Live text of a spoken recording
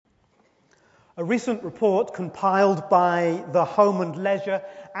A recent report compiled by the Home and Leisure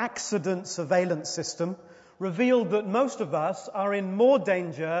Accident Surveillance System revealed that most of us are in more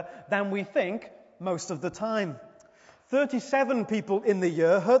danger than we think most of the time. 37 people in the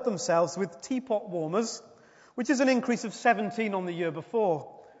year hurt themselves with teapot warmers, which is an increase of 17 on the year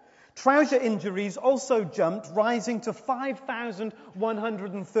before. Trouser injuries also jumped, rising to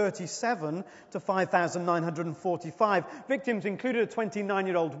 5,137 to 5,945. Victims included a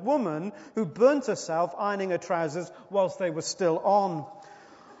 29-year-old woman who burnt herself ironing her trousers whilst they were still on.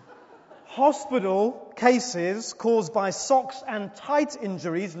 Hospital cases caused by socks and tight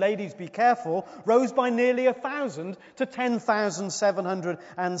injuries, ladies be careful, rose by nearly 1,000 to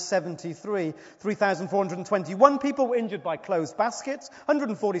 10,773. 3,421 people were injured by closed baskets,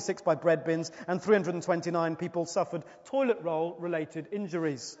 146 by bread bins, and 329 people suffered toilet roll-related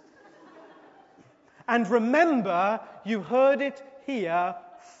injuries. And remember, you heard it here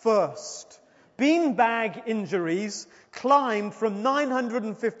first. Beanbag injuries climbed from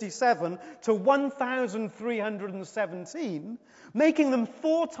 957 to 1,317, making them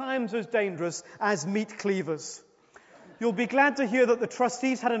 4 times as dangerous as meat cleavers. You'll be glad to hear that the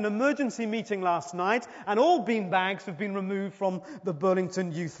trustees had an emergency meeting last night and all beanbags have been removed from the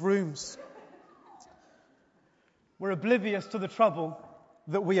Burlington youth rooms. We're oblivious to the trouble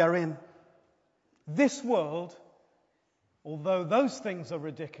that we are in. This world, although those things are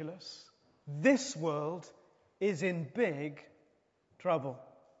ridiculous, this world is in big trouble.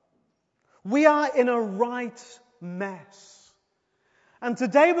 We are in a right mess. And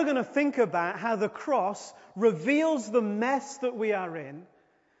today we're going to think about how the cross reveals the mess that we are in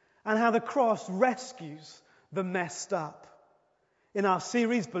and how the cross rescues the messed up. In our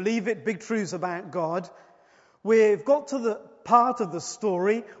series, Believe It, Big Truths About God, we've got to the part of the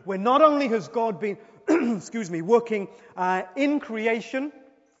story where not only has God been working in creation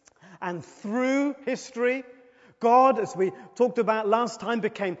and through history, God, as we talked about last time,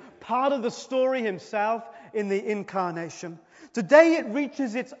 became part of the story himself in the incarnation. Today it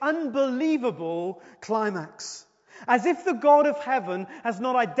reaches its unbelievable climax. As if the God of heaven has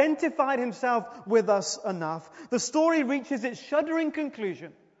not identified himself with us enough, the story reaches its shuddering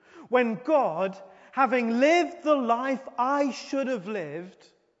conclusion when God, having lived the life I should have lived,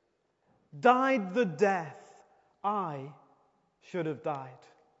 died the death I should have died.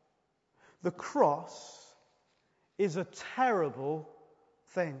 The cross is a terrible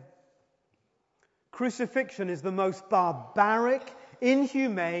thing. Crucifixion is the most barbaric,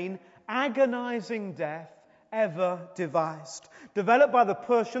 inhumane, agonizing death ever devised. Developed by the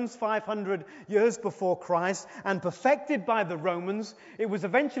Persians 500 years before Christ and perfected by the Romans, it was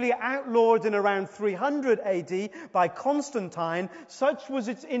eventually outlawed in around 300 AD by Constantine. Such was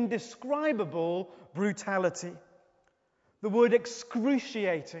its indescribable brutality. The word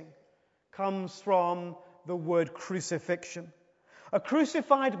excruciating comes from the word crucifixion. A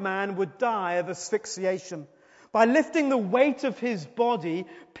crucified man would die of asphyxiation. By lifting the weight of his body,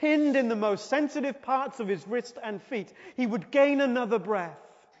 pinned in the most sensitive parts of his wrist and feet, he would gain another breath.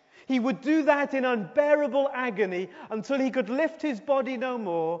 He would do that in unbearable agony until he could lift his body no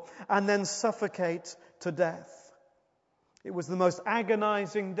more and then suffocate to death. It was the most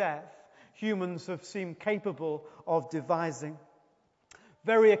agonizing death humans have seemed capable of devising.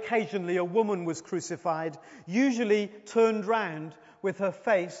 Very occasionally, a woman was crucified, usually turned round with her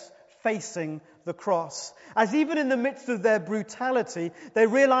face facing the cross. As even in the midst of their brutality, they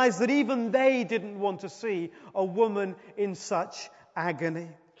realized that even they didn't want to see a woman in such agony.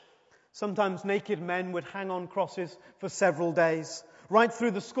 Sometimes naked men would hang on crosses for several days, right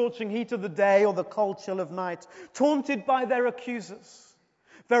through the scorching heat of the day or the cold chill of night, taunted by their accusers.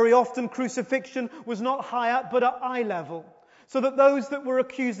 Very often, crucifixion was not high up, but at eye level, so that those that were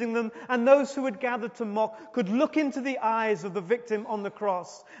accusing them and those who had gathered to mock could look into the eyes of the victim on the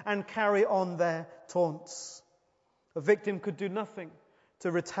cross and carry on their taunts. A victim could do nothing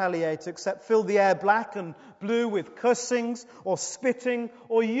to retaliate except fill the air black and blue with cursings or spitting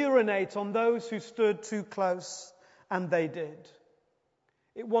or urinate on those who stood too close, and they did.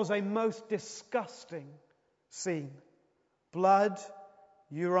 It was a most disgusting scene. Blood,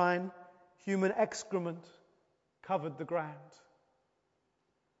 urine, human excrement covered the ground.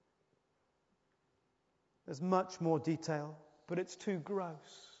 There's much more detail, but it's too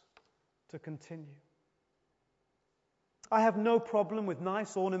gross to continue. I have no problem with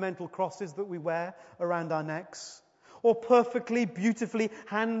nice ornamental crosses that we wear around our necks, or perfectly, beautifully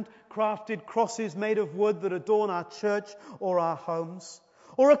handcrafted crosses made of wood that adorn our church or our homes,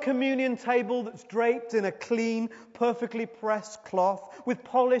 or a communion table that's draped in a clean, perfectly pressed cloth with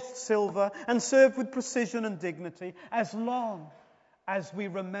polished silver and served with precision and dignity, as long as we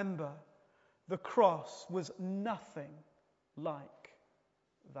remember the cross was nothing like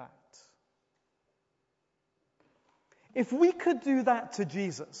that. If we could do that to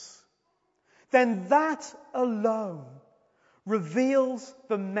Jesus, then that alone reveals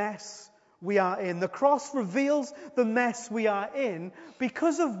the mess we are in. The cross reveals the mess we are in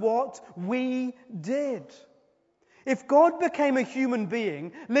because of what we did. If God became a human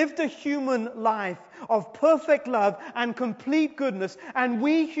being, lived a human life of perfect love and complete goodness, and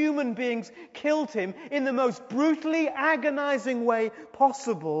we human beings killed him in the most brutally agonizing way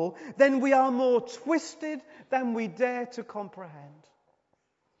possible, then we are more twisted than we dare to comprehend.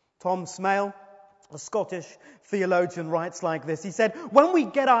 Tom Smale, a Scottish theologian, writes like this. He said, when we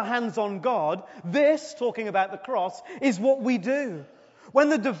get our hands on God, this, talking about the cross, is what we do. When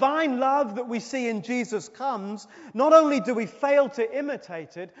the divine love that we see in Jesus comes, not only do we fail to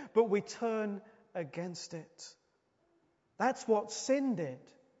imitate it, but we turn against it. That's what sin did.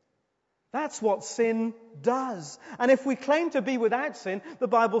 That's what sin does. And if we claim to be without sin, the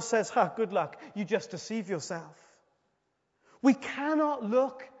Bible says, good luck, you just deceive yourself. We cannot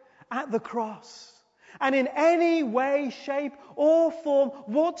look at the cross and in any way, shape, or form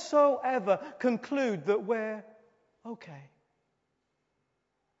whatsoever conclude that we're okay.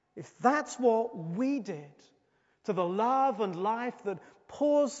 If that's what we did to the love and life that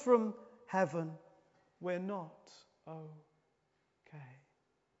pours from heaven, we're not okay.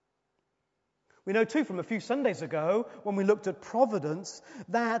 We know too from a few Sundays ago, when we looked at providence,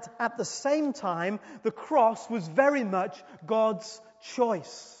 that at the same time, the cross was very much God's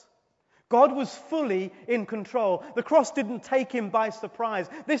choice. God was fully in control. The cross didn't take him by surprise.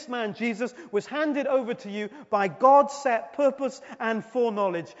 This man, Jesus, was handed over to you by God's set purpose and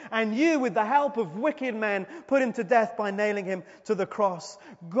foreknowledge. And you, with the help of wicked men, put him to death by nailing him to the cross.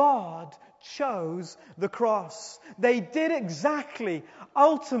 God chose the cross. They did exactly,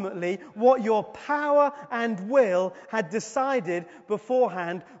 ultimately, what your power and will had decided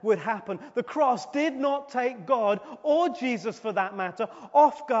beforehand would happen. The cross did not take God, or Jesus for that matter,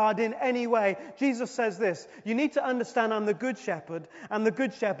 off guard in any way. Jesus says this, you need to understand I'm the good shepherd, and the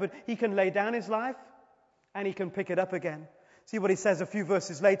good shepherd, he can lay down his life and he can pick it up again. See what he says a few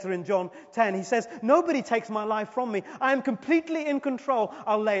verses later in John 10. He says, nobody takes my life from me. I am completely in control.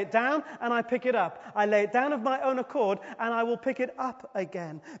 I'll lay it down and I pick it up. I lay it down of my own accord and I will pick it up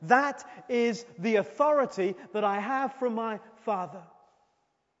again. That is the authority that I have from my Father.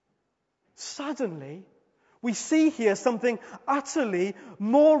 Suddenly, we see here something utterly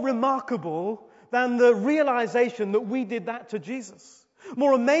more remarkable than the realization that we did that to Jesus.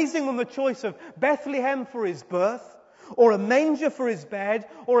 More amazing than the choice of Bethlehem for his birth, or a manger for his bed,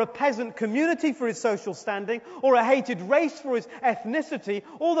 or a peasant community for his social standing, or a hated race for his ethnicity,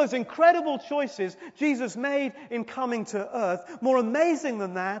 all those incredible choices Jesus made in coming to earth. More amazing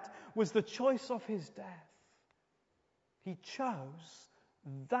than that was the choice of his death. He chose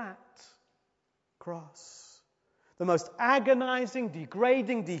that cross. The most agonizing,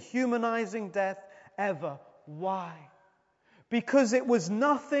 degrading, dehumanizing death ever. Why? Because it was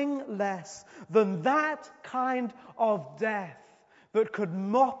nothing less than that kind of death that could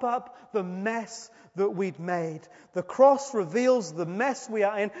mop up the mess that we'd made. The cross reveals the mess we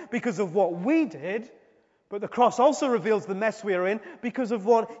are in because of what we did, but the cross also reveals the mess we are in because of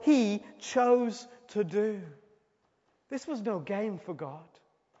what he chose to do. This was no game for God.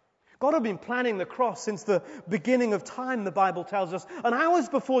 God had been planning the cross since the beginning of time, the Bible tells us. And hours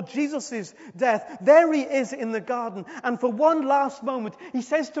before Jesus' death, there he is in the garden. And for one last moment, he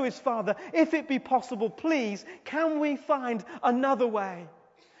says to his Father, if it be possible, please, can we find another way?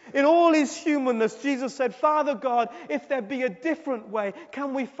 In all his humanness, Jesus said, Father God, if there be a different way,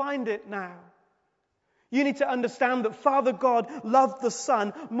 can we find it now? You need to understand that Father God loved the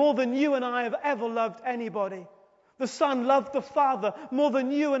Son more than you and I have ever loved anybody. The Son loved the Father more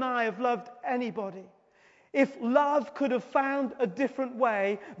than you and I have loved anybody. If love could have found a different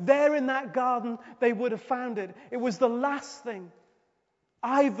way, there in that garden, they would have found it. It was the last thing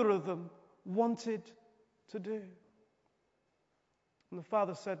either of them wanted to do. And the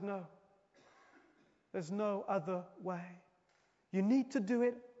Father said, no, there's no other way. You need to do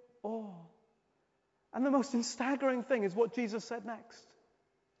it all. And the most staggering thing is what Jesus said next.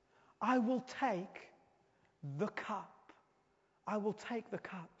 I will take the cup. I will take the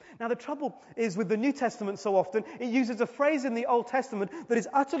cup. Now the trouble is with the New Testament so often, it uses a phrase in the Old Testament that is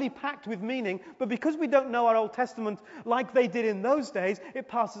utterly packed with meaning, but because we don't know our Old Testament like they did in those days, it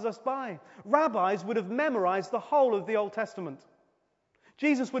passes us by. Rabbis would have memorized the whole of the Old Testament.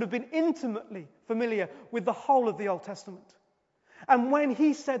 Jesus would have been intimately familiar with the whole of the Old Testament. And when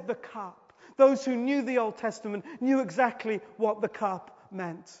he said the cup, those who knew the Old Testament knew exactly what the cup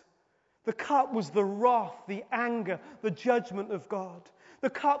meant. The cup was the wrath, the anger, the judgment of God. The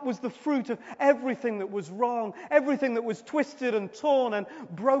cup was the fruit of everything that was wrong, everything that was twisted and torn and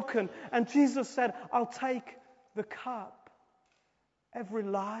broken. And Jesus said, I'll take the cup. Every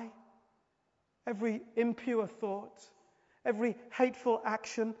lie, every impure thought, every hateful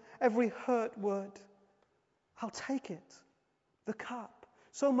action, every hurt word, I'll take it. The cup.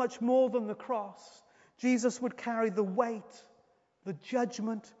 So much more than the cross. Jesus would carry the weight, the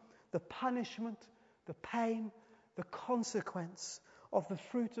judgment, the punishment, the pain, the consequence of the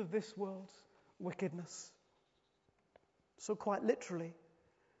fruit of this world's wickedness. So quite literally,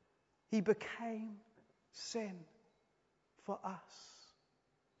 he became sin for us.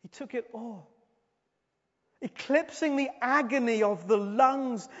 He took it all. Eclipsing the agony of the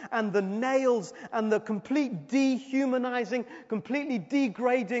lungs and the nails and the complete dehumanizing, completely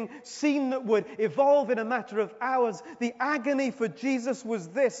degrading scene that would evolve in a matter of hours. The agony for Jesus was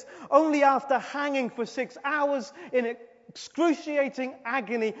this. Only after hanging for 6 hours in excruciating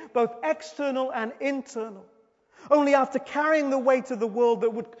agony, both external and internal, only after carrying the weight of the world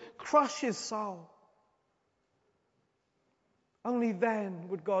that would crush his soul, only then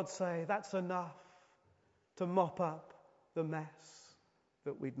would God say, that's enough to mop up the mess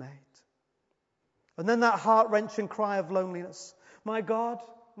that we'd made. And then that heart-wrenching cry of loneliness. My God,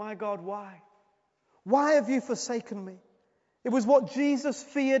 why? Why have you forsaken me? It was what Jesus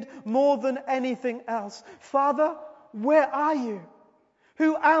feared more than anything else. Father, where are you?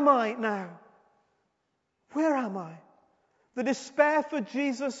 Who am I now? Where am I? The despair for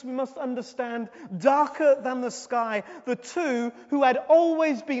Jesus, we must understand, darker than the sky. The two who had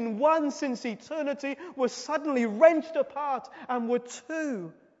always been one since eternity were suddenly wrenched apart and were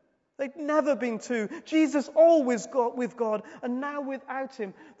two. They'd never been two. Jesus always got with God, and now without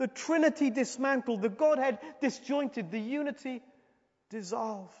him. The Trinity dismantled, the Godhead disjointed, the unity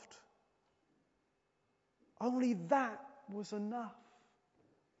dissolved. Only that was enough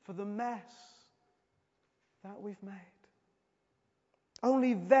for the mess that we've made.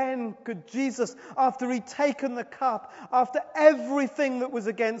 Only then could Jesus, after he'd taken the cup, after everything that was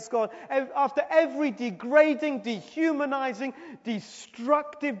against God, after every degrading, dehumanizing,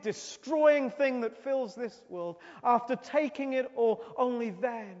 destructive, destroying thing that fills this world, after taking it all, only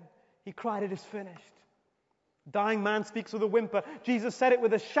then he cried, it is finished. Dying man speaks with a whimper. Jesus said it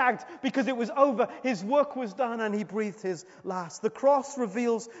with a shout because it was over. His work was done and he breathed his last. The cross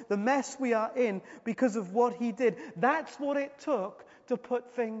reveals the mess we are in because of what he did. That's what it took to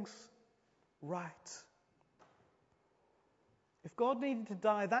put things right. If God needed to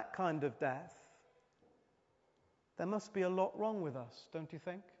die that kind of death, there must be a lot wrong with us, don't you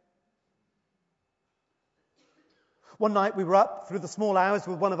think? One night we were up through the small hours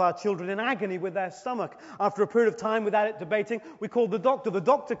with one of our children in agony with their stomach. After a period of time without it debating, we called the doctor. The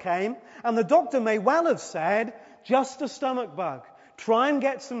doctor came, and the doctor may well have said, just a stomach bug. Try and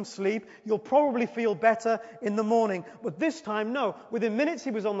get some sleep. You'll probably feel better in the morning. But this time, no. Within minutes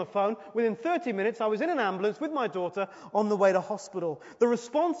he was on the phone. Within 30 minutes I was in an ambulance with my daughter on the way to hospital. The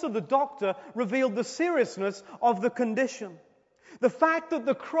response of the doctor revealed the seriousness of the condition. The fact that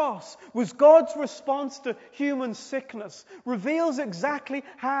the cross was God's response to human sickness reveals exactly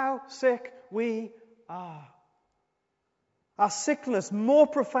how sick we are. Our sickness more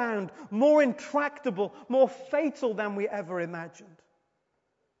profound, more intractable, more fatal than we ever imagined.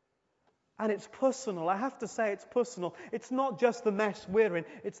 And it's personal. I have to say it's personal. It's not just the mess we're in,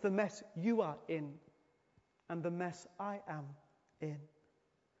 it's the mess you are in and the mess I am in.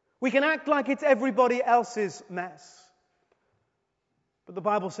 We can act like it's everybody else's mess. But the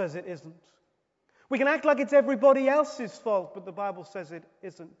Bible says it isn't. We can act like it's everybody else's fault, but the Bible says it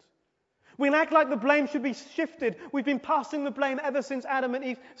isn't. We can act like the blame should be shifted. We've been passing the blame ever since Adam and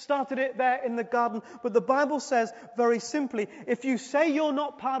Eve started it there in the garden. But the Bible says very simply, if you say you're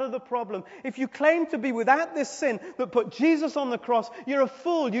not part of the problem, if you claim to be without this sin that put Jesus on the cross, you're a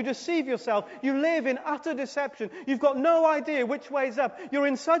fool. You deceive yourself. You live in utter deception. You've got no idea which way's up. You're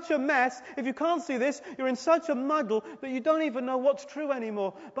in such a mess. If you can't see this, you're in such a muddle that you don't even know what's true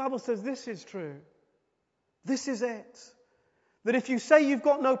anymore. The Bible says this is true. This is it. That if you say you've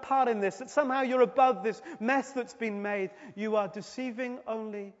got no part in this, that somehow you're above this mess that's been made, you are deceiving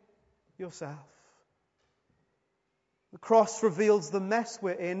only yourself. The cross reveals the mess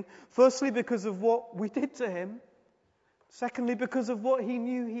we're in, firstly because of what we did to him, secondly because of what he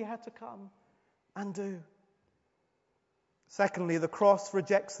knew he had to come and do. Secondly, the cross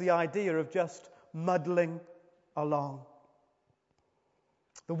rejects the idea of just muddling along.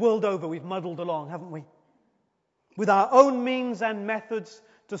 The world over, we've muddled along, haven't we? With our own means and methods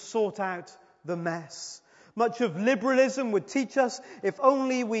to sort out the mess. Much of liberalism would teach us if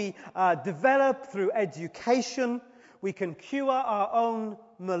only we develop through education, we can cure our own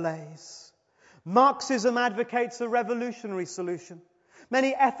malaise. Marxism advocates a revolutionary solution.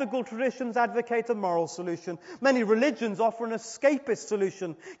 Many ethical traditions advocate a moral solution. Many religions offer an escapist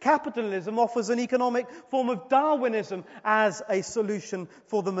solution. Capitalism offers an economic form of Darwinism as a solution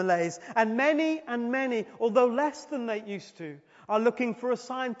for the malaise. And many, although less than they used to, are looking for a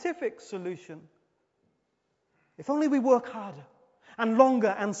scientific solution. If only we work harder and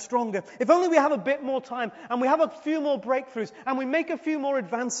longer and stronger. If only we have a bit more time and we have a few more breakthroughs and we make a few more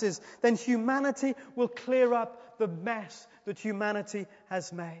advances, then humanity will clear up the mess that humanity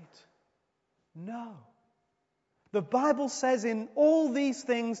has made. No. The Bible says in all these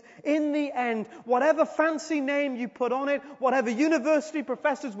things, in the end, whatever fancy name you put on it, whatever university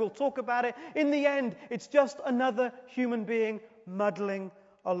professors will talk about it, in the end, it's just another human being muddling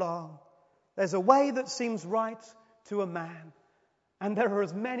along. There's a way that seems right to a man, and there are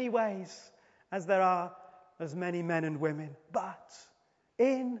as many ways as there are as many men and women. But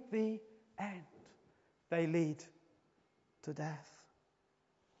in the end, they lead to death.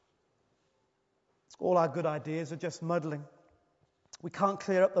 All our good ideas are just muddling. We can't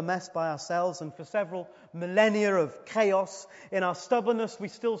clear up the mess by ourselves, and for several millennia of chaos, in our stubbornness, we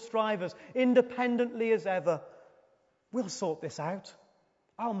still strive as independently as ever. We'll sort this out.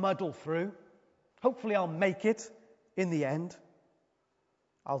 I'll muddle through. Hopefully I'll make it in the end.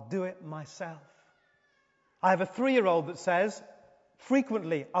 I'll do it myself. I have a 3-year-old that says,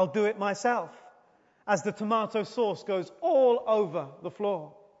 frequently, I'll do it myself, as the tomato sauce goes all over the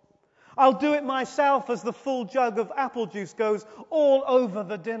floor. I'll do it myself as the full jug of apple juice goes all over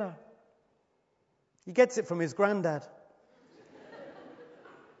the dinner. He gets it from his granddad.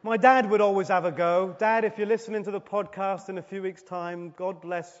 My dad would always have a go. Dad, if you're listening to the podcast in a few weeks' time, God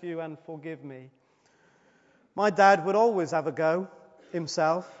bless you and forgive me. My dad would always have a go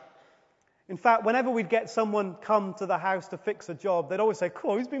himself. In fact, whenever we'd get someone come to the house to fix a job, they'd always say,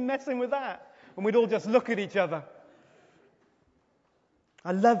 cool, who's been messing with that? And we'd all just look at each other.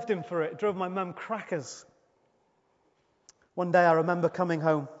 I loved him for it. It drove my mum crackers. One day I remember coming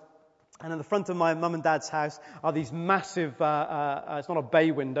home, and in the front of my mum and dad's house are these massive, it's not a bay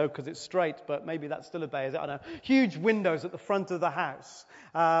window because it's straight, but maybe that's still a bay, is it? I don't know. Huge windows at the front of the house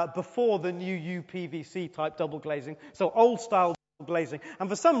before the new UPVC type double glazing. So old style glazing. And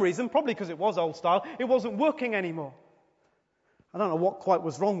for some reason, probably because it was old style, it wasn't working anymore. I don't know what quite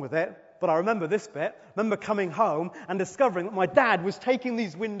was wrong with it, but I remember this bit. I remember coming home and discovering that my dad was taking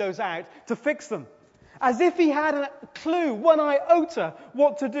these windows out to fix them. As if he had a clue, one iota,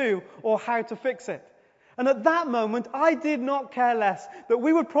 what to do or how to fix it. And at that moment, I did not care less that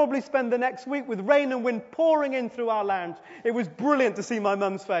we would probably spend the next week with rain and wind pouring in through our lounge. It was brilliant to see my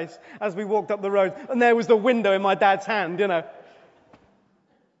mum's face as we walked up the road, and there was the window in my dad's hand, you know.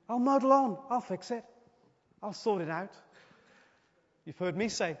 I'll muddle on. I'll fix it. I'll sort it out. You've heard me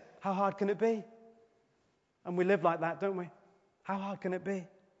say, how hard can it be? And we live like that, don't we? How hard can it be?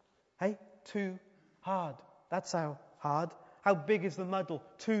 Hey, too hard. That's how hard. How big is the muddle?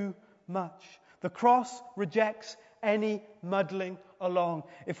 Too much. The cross rejects any muddling along.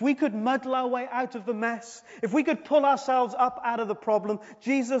 If we could muddle our way out of the mess, if we could pull ourselves up out of the problem,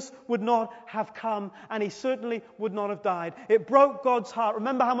 Jesus would not have come, and he certainly would not have died. It broke God's heart.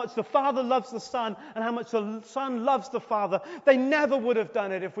 Remember how much the Father loves the Son and how much the Son loves the Father. They never would have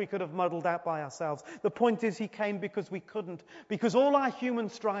done it if we could have muddled out by ourselves. The point is, he came because we couldn't. Because all our human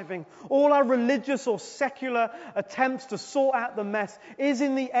striving, all our religious or secular attempts to sort out the mess is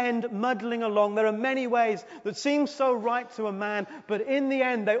in the end muddling along. There are many ways that seem so right to a man, but in the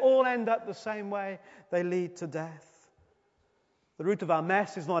end, they all end up the same way. They lead to death. The root of our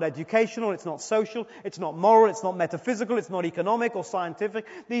mess is not educational, it's not social, it's not moral, it's not metaphysical, it's not economic or scientific.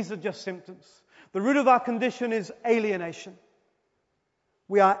 These are just symptoms. The root of our condition is alienation.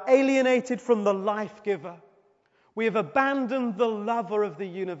 We are alienated from the life giver. We have abandoned the lover of the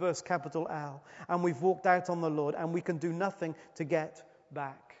universe, capital L, and we've walked out on the Lord, and we can do nothing to get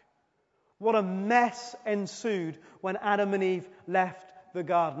back. What a mess ensued when Adam and Eve left the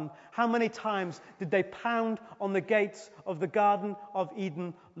garden. How many times did they pound on the gates of the Garden of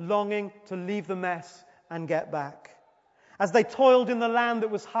Eden, longing to leave the mess and get back? As they toiled in the land that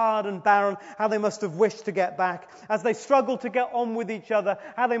was hard and barren, how they must have wished to get back. As they struggled to get on with each other,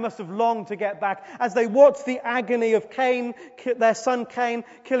 how they must have longed to get back. As they watched the agony of Cain, their son Cain,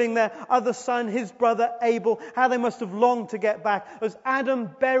 killing their other son, his brother Abel, how they must have longed to get back. As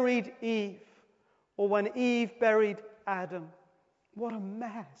Adam buried Eve, or when Eve buried Adam. What a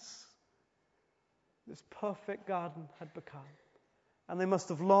mess this perfect garden had become. And they must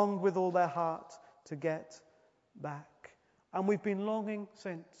have longed with all their heart to get back. And we've been longing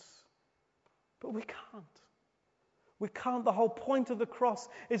since. But we can't. We can't. The whole point of the cross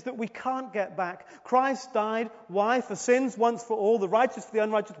is that we can't get back. Christ died. Why? For sins once for all, the righteous for the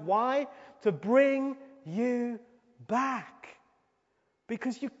unrighteous. Why? To bring you back.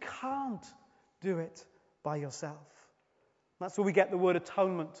 Because you can't do it by yourself. That's where we get the word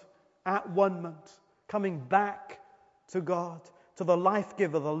atonement, at-one-ment, coming back to God, to the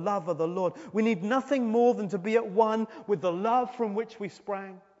life-giver, the love of the Lord. We need nothing more than to be at one with the love from which we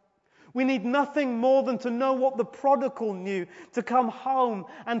sprang. We need nothing more than to know what the prodigal knew, to come home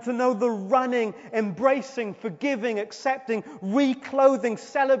and to know the running, embracing, forgiving, accepting, reclothing,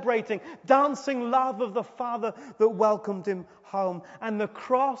 celebrating, dancing love of the Father that welcomed him home. And the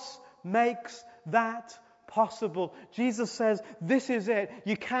cross makes that possible. Jesus says, this is it.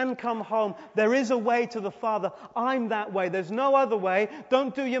 You can come home. There is a way to the Father. I'm that way. There's no other way.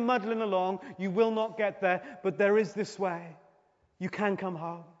 Don't do your muddling along. You will not get there. But there is this way. You can come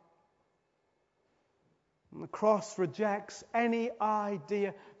home. And the cross rejects any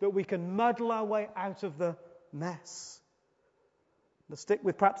idea that we can muddle our way out of the mess. Let's stick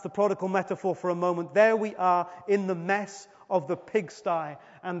with perhaps the prodigal metaphor for a moment. There we are in the mess of the pigsty,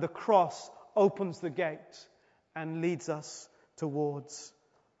 and the cross opens the gate and leads us towards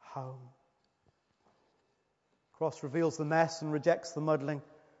home. The cross reveals the mess and rejects the muddling.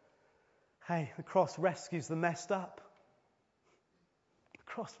 Hey, the cross rescues the messed up. The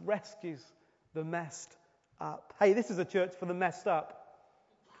cross rescues the messed up. Hey, this is a church for the messed up.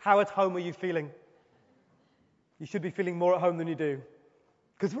 How at home are you feeling? You should be feeling more at home than you do.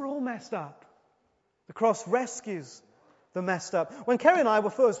 Because we're all messed up. The cross rescues the messed up. When Kerry and I were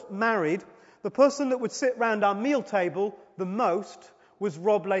first married, the person that would sit round our meal table the most was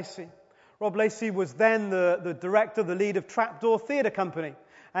Rob Lacey. Rob Lacey was then the director, the lead of Trapdoor Theatre Company.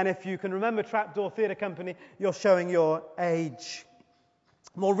 And if you can remember Trapdoor Theatre Company, you're showing your age.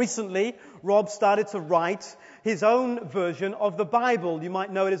 More recently, Rob started to write his own version of the Bible. You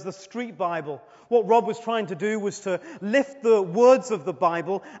might know it as the Street Bible. What Rob was trying to do was to lift the words of the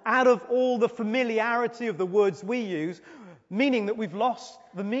Bible out of all the familiarity of the words we use, meaning that we've lost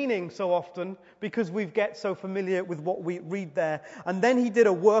the meaning so often because we get so familiar with what we read there. And then he did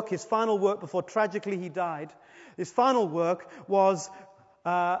a work, his final work before tragically he died. His final work was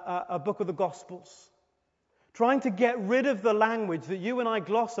a book of the Gospels. Trying to get rid of the language that you and I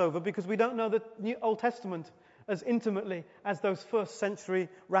gloss over because we don't know the Old Testament as intimately as those first century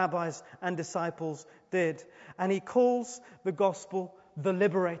rabbis and disciples did. And he calls the gospel the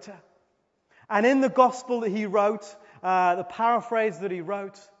liberator. And in the gospel that he wrote, the paraphrase that he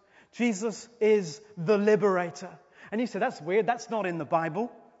wrote, Jesus is the liberator. And you say, that's weird, that's not in the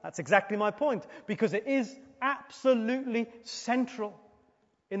Bible. That's exactly my point, because it is absolutely central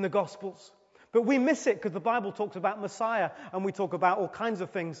in the Gospels. But we miss it because the Bible talks about Messiah, and we talk about all kinds of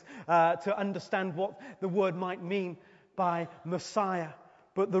things to understand what the word might mean by Messiah.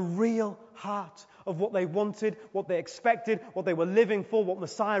 But the real heart of what they wanted, what they expected, what they were living for, what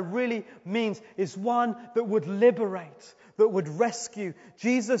Messiah really means is one that would liberate, that would rescue.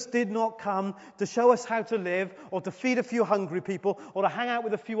 Jesus did not come to show us how to live or to feed a few hungry people or to hang out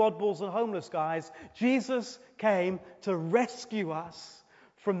with a few oddballs and homeless guys. Jesus came to rescue us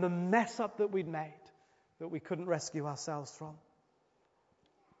from the mess up that we'd made, that we couldn't rescue ourselves from.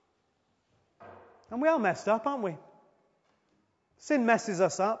 And we are messed up, aren't we? Sin messes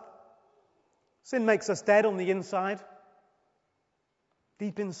us up. Sin makes us dead on the inside.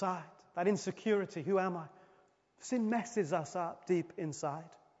 Deep inside. That insecurity, who am I? Sin messes us up deep inside.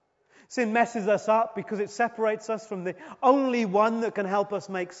 Sin messes us up because it separates us from the only one that can help us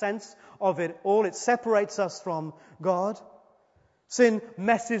make sense of it all. It separates us from God. Sin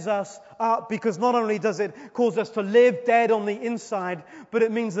messes us up because not only does it cause us to live dead on the inside, but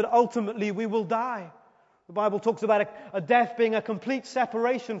it means that ultimately we will die. The Bible talks about a death being a complete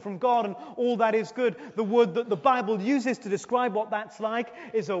separation from God and all that is good. The word that the Bible uses to describe what that's like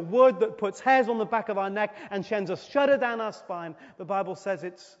is a word that puts hairs on the back of our neck and sends a shudder down our spine. The Bible says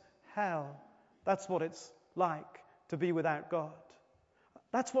it's hell. That's what it's like to be without God.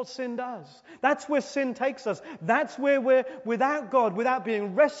 That's what sin does. That's where sin takes us. That's where we're without God, without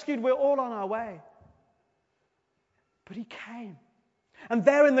being rescued, we're all on our way. But he came. And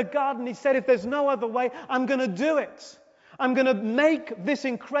there in the garden, he said, if there's no other way, I'm going to do it. I'm going to make this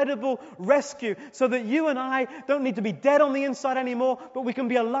incredible rescue so that you and I don't need to be dead on the inside anymore, but we can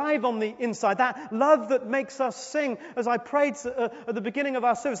be alive on the inside. That love that makes us sing. As I prayed at the beginning of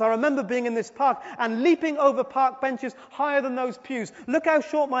our service, I remember being in this park and leaping over park benches higher than those pews. Look how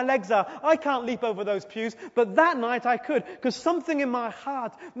short my legs are. I can't leap over those pews, but that night I could, because something in my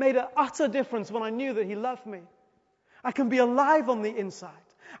heart made an utter difference when I knew that he loved me. I can be alive on the inside.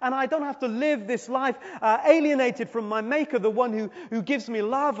 And I don't have to live this life alienated from my Maker, the one who gives me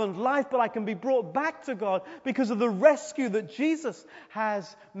love and life, but I can be brought back to God because of the rescue that Jesus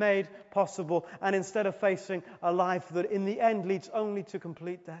has made possible. And instead of facing a life that in the end leads only to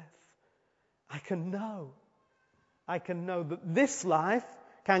complete death, I can know that this life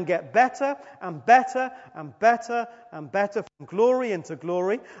can get better and better and better and better from glory into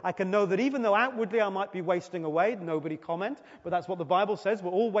glory. I can know that even though outwardly I might be wasting away, nobody comment, but that's what the Bible says,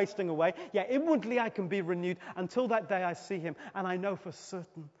 we're all wasting away. Yeah, inwardly I can be renewed until that day I see Him, and I know for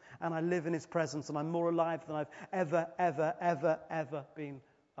certain, and I live in His presence, and I'm more alive than I've ever been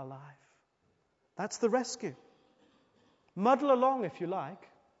alive. That's the rescue. Muddle along if you like,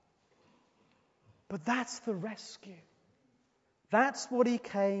 but that's the rescue. That's what He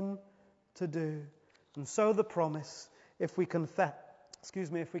came to do. And so the promise, if we confess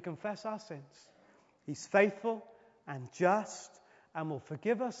our sins, He's faithful and just and will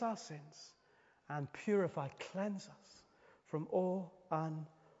forgive us our sins and purify, cleanse us from all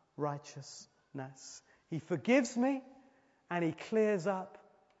unrighteousness. He forgives me and He clears up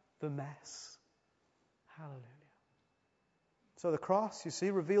the mess. Hallelujah. So the cross, you see,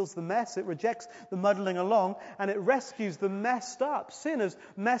 reveals the mess. It rejects the muddling along, and it rescues the messed up. Sin has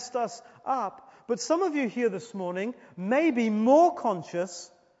messed us up. But some of you here this morning may be more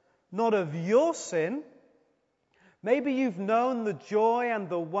conscious, not of your sin. Maybe you've known the joy and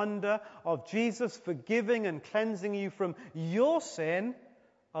the wonder of Jesus forgiving and cleansing you from your sin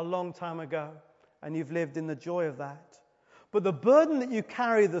a long time ago, and you've lived in the joy of that. But the burden that you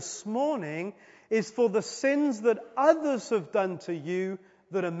carry this morning is for the sins that others have done to you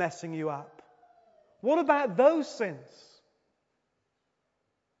that are messing you up. What about those sins?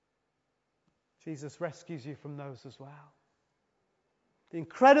 Jesus rescues you from those as well. The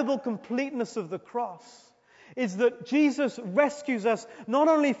incredible completeness of the cross is that Jesus rescues us not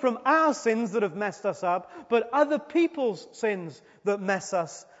only from our sins that have messed us up, but other people's sins that mess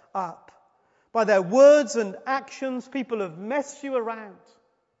us up. By their words and actions, people have messed you around.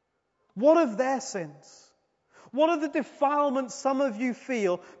 What of their sins? What are the defilements some of you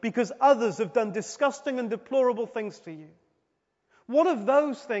feel because others have done disgusting and deplorable things to you? What of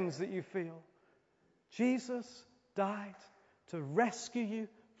those things that you feel? Jesus died to rescue you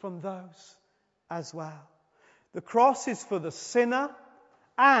from those as well. The cross is for the sinner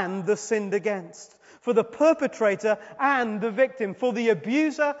and the sinned against, for the perpetrator and the victim, for the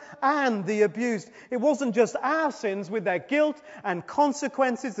abuser and the abused. It wasn't just our sins with their guilt and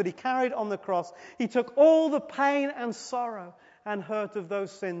consequences that He carried on the cross. He took all the pain and sorrow and hurt of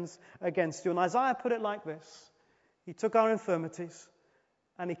those sins against you. And Isaiah put it like this: He took our infirmities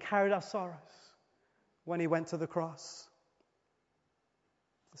and He carried our sorrows when He went to the cross.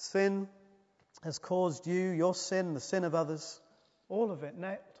 Sin has caused you, your sin, the sin of others, all of it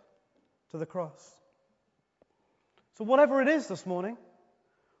nailed to the cross. So whatever it is this morning,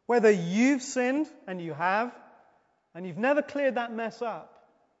 whether you've sinned, and you have, and you've never cleared that mess up,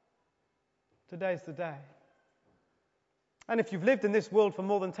 today's the day. And if you've lived in this world for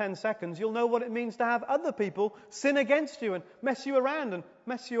more than 10 seconds, you'll know what it means to have other people sin against you and mess you around and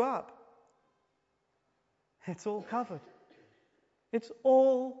mess you up. It's all covered. It's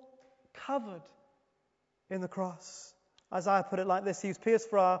all covered in the cross. Isaiah put it like this: He was pierced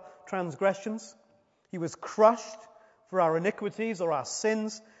for our transgressions. He was crushed for our iniquities or our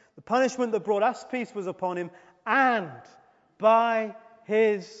sins. The punishment that brought us peace was upon Him, and by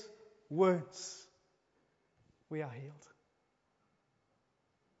His wounds we are healed.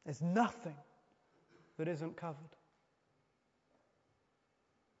 There's nothing that isn't covered.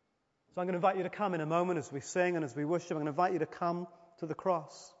 So I'm going to invite you to come in a moment as we sing and as we worship. I'm going to invite you to come to the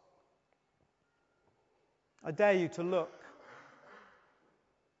cross. I dare you to look.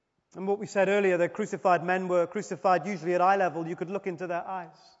 And what we said earlier, the crucified men were crucified usually at eye level. You could look into their eyes.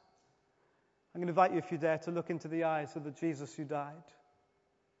 I'm going to invite you, if you dare, to look into the eyes of the Jesus who died,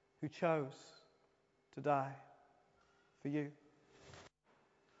 who chose to die for you.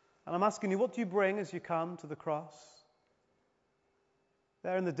 And I'm asking you, what do you bring as you come to the cross?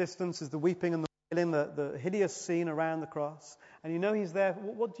 There in the distance is the weeping and the wailing, the hideous scene around the cross. And you know He's there.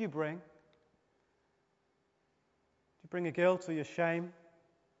 What do you bring? Do you bring your guilt or your shame?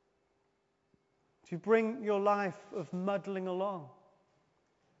 Do you bring your life of muddling along?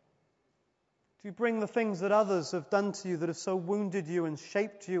 Do you bring the things that others have done to you that have so wounded you and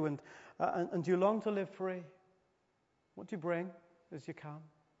shaped you, and do you long to live free? What do you bring as you come?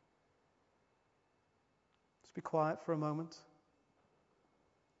 Just be quiet for a moment.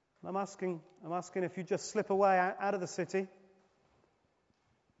 I'm asking if you just slip away out of the city.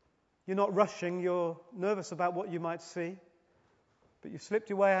 You're not rushing, you're nervous about what you might see. But you've slipped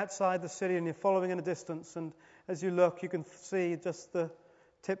your way outside the city and you're following in a distance. And as you look, you can see just the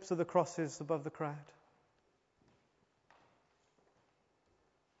tips of the crosses above the crowd.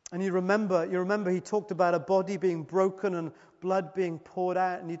 And you remember he talked about a body being broken and blood being poured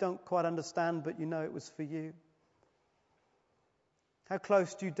out, and you don't quite understand, but you know it was for you. How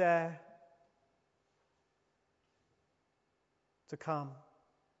close do you dare to come?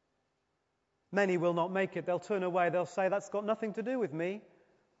 Many will not make it. They'll turn away. They'll say, that's got nothing to do with me.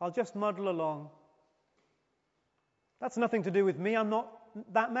 I'll just muddle along. That's nothing to do with me. I'm not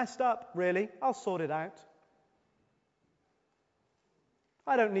that messed up, really. I'll sort it out.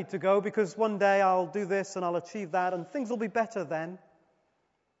 I don't need to go because one day I'll do this and I'll achieve that and things will be better then.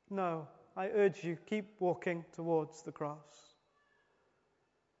 No, I urge you, keep walking towards the cross.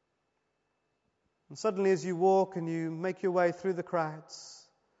 And suddenly as you walk and you make your way through the crowds,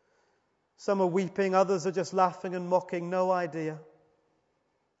 some are weeping, others are just laughing and mocking, no idea.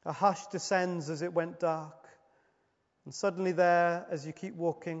 A hush descends as it went dark. And suddenly there, as you keep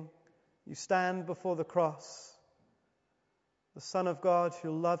walking, you stand before the cross. The Son of God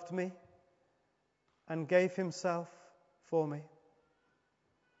who loved me and gave himself for me.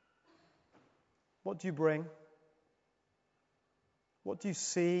 What do you bring? What do you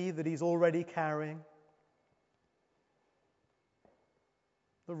see that he's already carrying?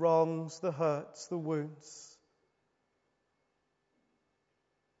 The wrongs, the hurts, the wounds.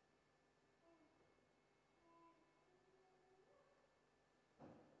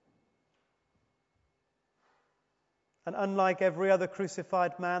 And unlike every other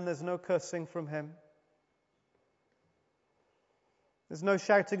crucified man, there's no cursing from him. There's no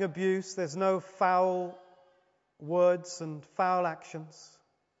shouting abuse. There's no foul words and foul actions.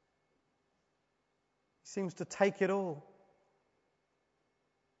 He seems to take it all.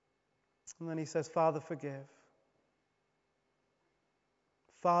 And then he says, Father, forgive.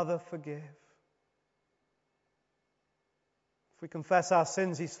 Father, forgive. If we confess our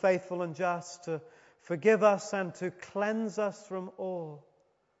sins, he's faithful and just to forgive us and to cleanse us from all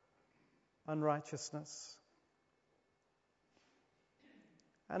unrighteousness.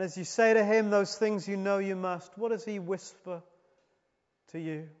 And as you say to him those things you know you must, what does he whisper to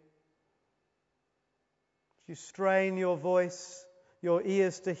you? As you strain your voice, your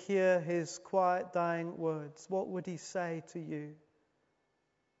ears to hear his quiet, dying words, what would he say to you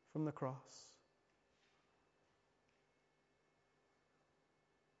from the cross?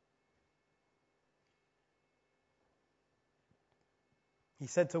 He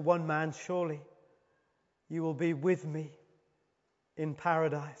said to one man, surely you will be with me in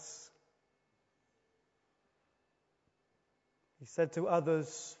paradise. He said to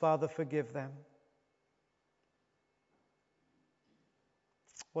others, Father, forgive them.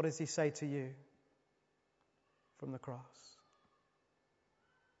 What does he say to you from the cross?